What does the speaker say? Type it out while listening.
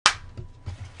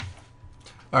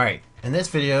Alright, in this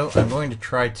video I'm going to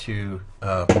try to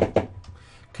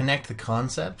connect the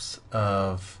concepts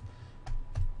of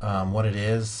what it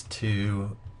is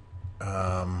to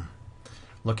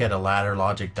look at a ladder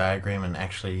logic diagram and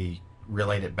actually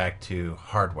relate it back to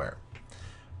hardware.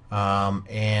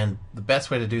 And the best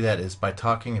way to do that is by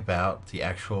talking about the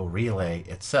actual relay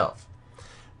itself.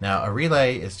 Now, a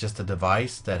relay is just a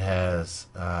device that has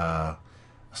a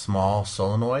small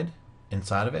solenoid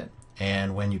inside of it,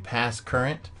 and when you pass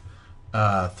current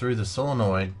through the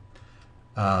solenoid,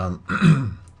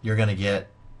 you're going to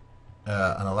get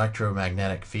an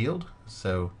electromagnetic field.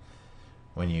 So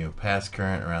when you pass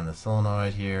current around the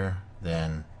solenoid here,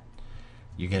 then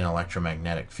you get an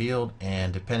electromagnetic field,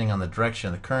 and depending on the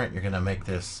direction of the current, you're going to make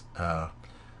this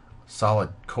solid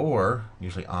core,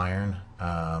 usually iron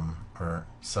or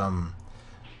some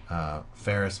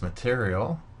ferrous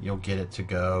material. You'll get it to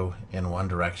go in one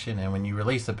direction, and when you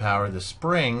release the power, the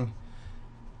spring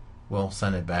will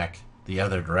send it back the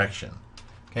other direction.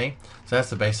 Okay, so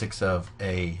that's the basics of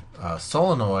a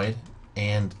solenoid,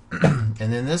 and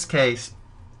and in this case,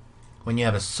 when you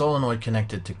have a solenoid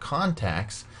connected to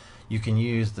contacts, you can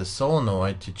use the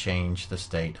solenoid to change the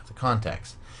state of the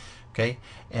contacts. Okay,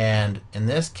 and in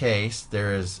this case,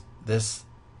 there is this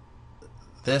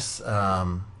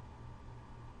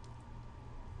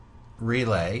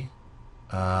relay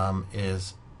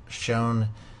is shown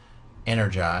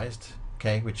energized,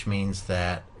 okay, which means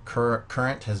that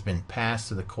current has been passed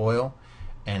through the coil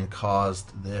and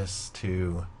caused this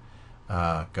to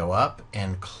go up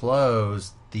and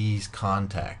close these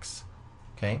contacts.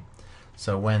 Okay,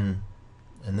 so when,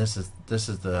 and this is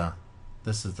the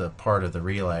part of the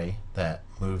relay that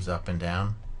moves up and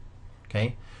down.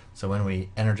 Okay, so when we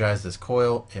energize this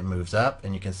coil, it moves up,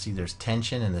 and you can see there's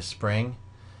tension in the spring.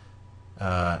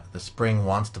 The spring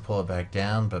wants to pull it back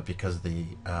down, but because of the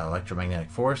electromagnetic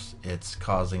force, it's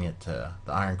causing it to,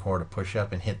 the iron core, to push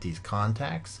up and hit these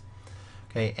contacts.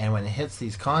 Okay, and when it hits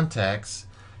these contacts,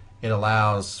 it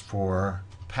allows for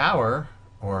power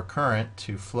or current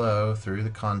to flow through the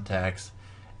contacts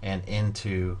and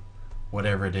into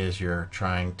whatever it is you're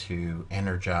trying to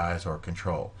energize or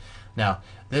control. Now,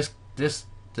 this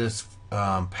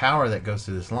power that goes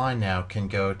through this line now can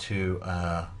go to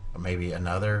maybe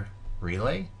another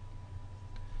relay,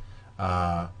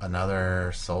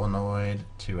 another solenoid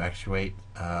to actuate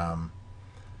some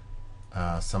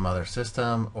other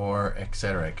system, or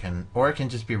etc. It can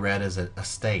just be read as a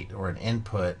state or an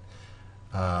input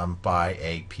by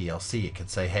a PLC. It could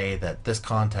say, hey, that this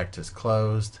contact is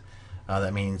closed.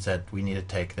 That means that we need to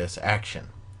take this action.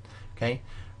 Okay.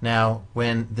 Now,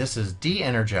 when this is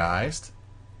de-energized,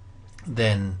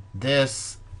 then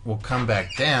this will come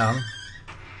back down.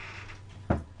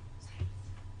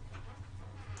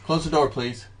 Close the door,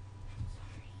 please.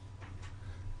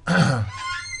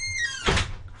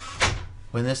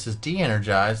 When this is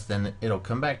de-energized, then it'll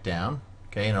come back down.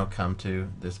 Okay, and it'll come to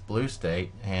this blue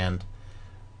state, and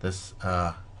this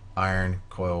iron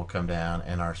coil will come down,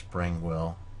 and our spring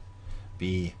will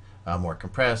be more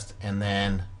compressed, and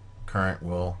then current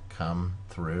will come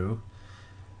through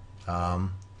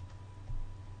and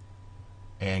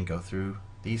go through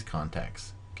these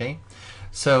contacts. Okay,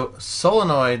 so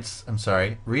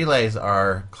relays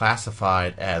are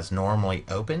classified as normally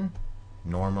open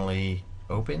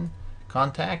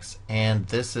contacts, and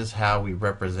this is how we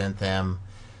represent them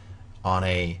on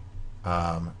a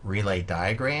relay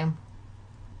diagram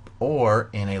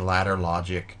or in a ladder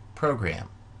logic program.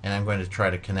 And I'm going to try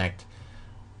to connect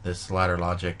this ladder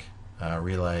logic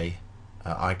relay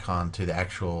icon to the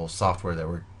actual software that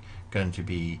we're going to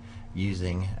be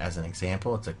using as an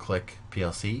example. It's a click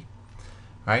PLC.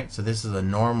 Alright, so this is a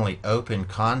normally open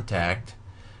contact,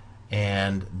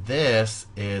 and this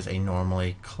is a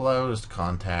normally closed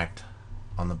contact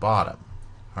on the bottom.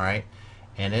 Alright,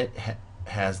 and it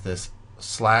has this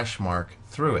slash mark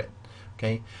through it.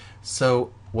 Okay,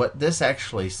 so what this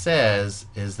actually says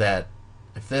is that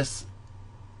if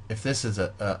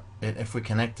we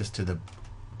connect this to the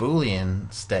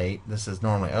Boolean state, this is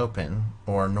normally open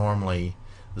or normally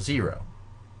 0.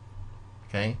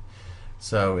 Okay,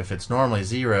 so if it's normally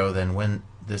 0, then when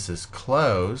this is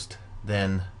closed,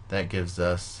 then that gives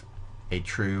us a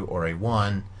true or a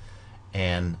 1,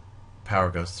 and power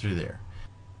goes through there.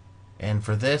 And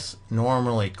for this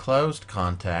normally closed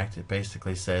contact, it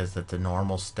basically says that the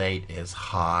normal state is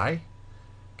high.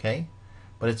 Okay,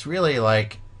 but it's really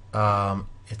like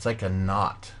it's like a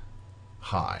not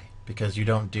high, because you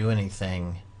don't do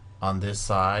anything on this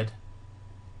side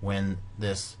when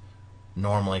this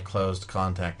normally closed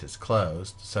contact is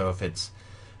closed. So if it's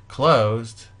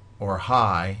closed or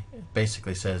high, it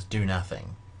basically says do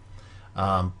nothing.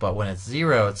 But when it's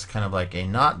 0, it's kind of like a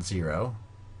not 0,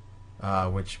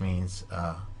 which means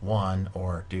 1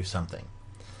 or do something.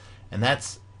 And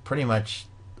that's pretty much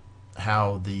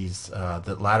how these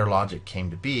the ladder logic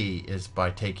came to be, is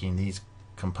by taking these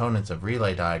components of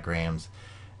relay diagrams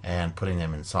and putting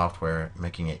them in software,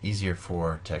 making it easier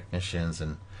for technicians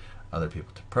and other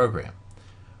people to program.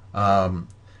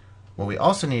 What we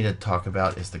also need to talk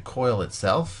about is the coil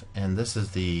itself, and this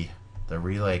is the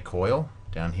relay coil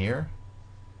down here,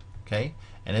 okay,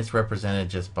 and it's represented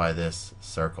just by this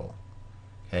circle,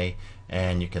 okay,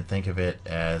 and you can think of it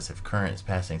as if current is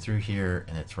passing through here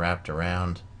and it's wrapped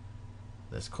around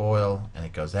this coil and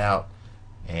it goes out,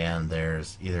 and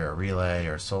there's either a relay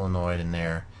or a solenoid in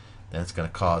there, then it's going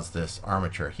to cause this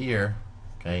armature here,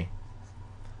 okay,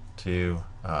 to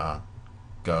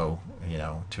go,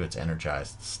 to its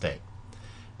energized state.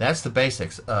 That's the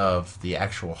basics of the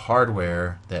actual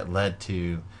hardware that led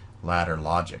to ladder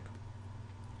logic.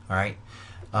 All right.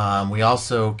 We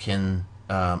also can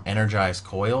energize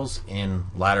coils in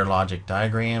ladder logic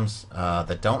diagrams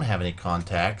that don't have any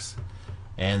contacts,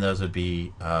 and those would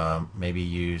be maybe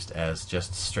used as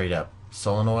just straight up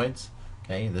solenoids.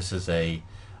 Okay, this is a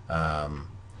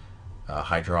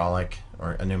hydraulic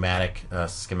or a pneumatic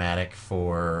schematic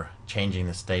for changing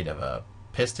the state of a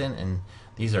piston, and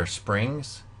these are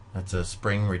springs. That's a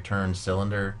spring return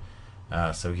cylinder.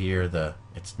 So here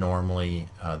it's normally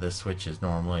this switch is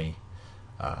normally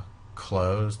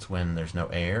closed when there's no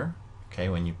air. Okay,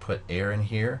 when you put air in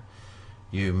here,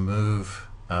 you move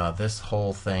this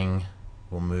whole thing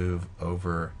will move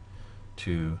over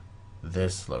to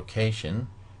this location.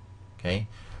 Okay,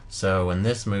 so when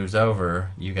this moves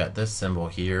over, you got this symbol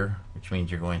here, which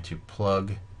means you're going to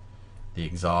plug the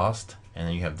exhaust, and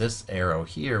then you have this arrow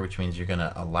here, which means you're going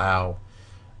to allow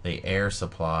the air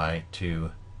supply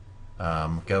to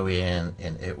go in,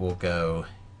 and it will go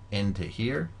into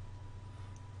here.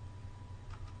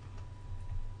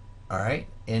 Alright,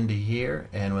 into here,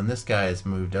 and when this guy is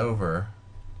moved over,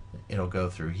 it'll go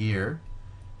through here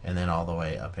and then all the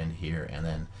way up into here, and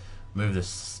then move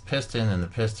this piston, and the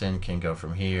piston can go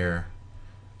from here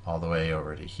all the way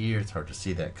over to here. It's hard to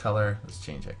see that color. Let's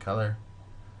change that color.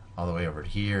 All the way over to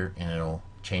here, and it'll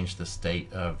change the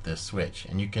state of this switch.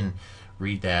 And you can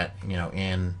read that,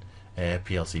 in a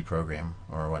PLC program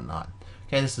or whatnot.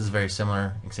 Okay, this is a very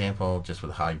similar example, just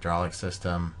with a hydraulic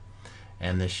system,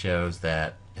 and this shows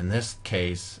that in this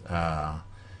case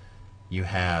you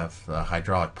have the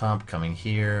hydraulic pump coming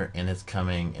here, and it's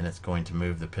going to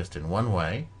move the piston one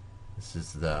way. This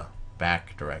is the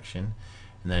back direction,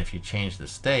 and then if you change the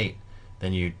state,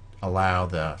 then you allow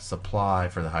the supply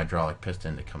for the hydraulic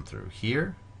piston to come through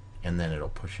here, and then it'll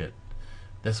push it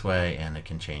this way, and it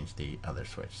can change the other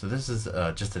switch. So this is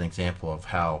just an example of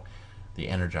how the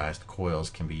energized coils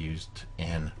can be used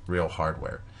in real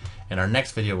hardware. In our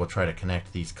next video, we'll try to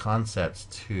connect these concepts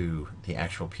to the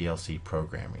actual PLC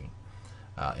programming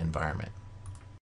environment.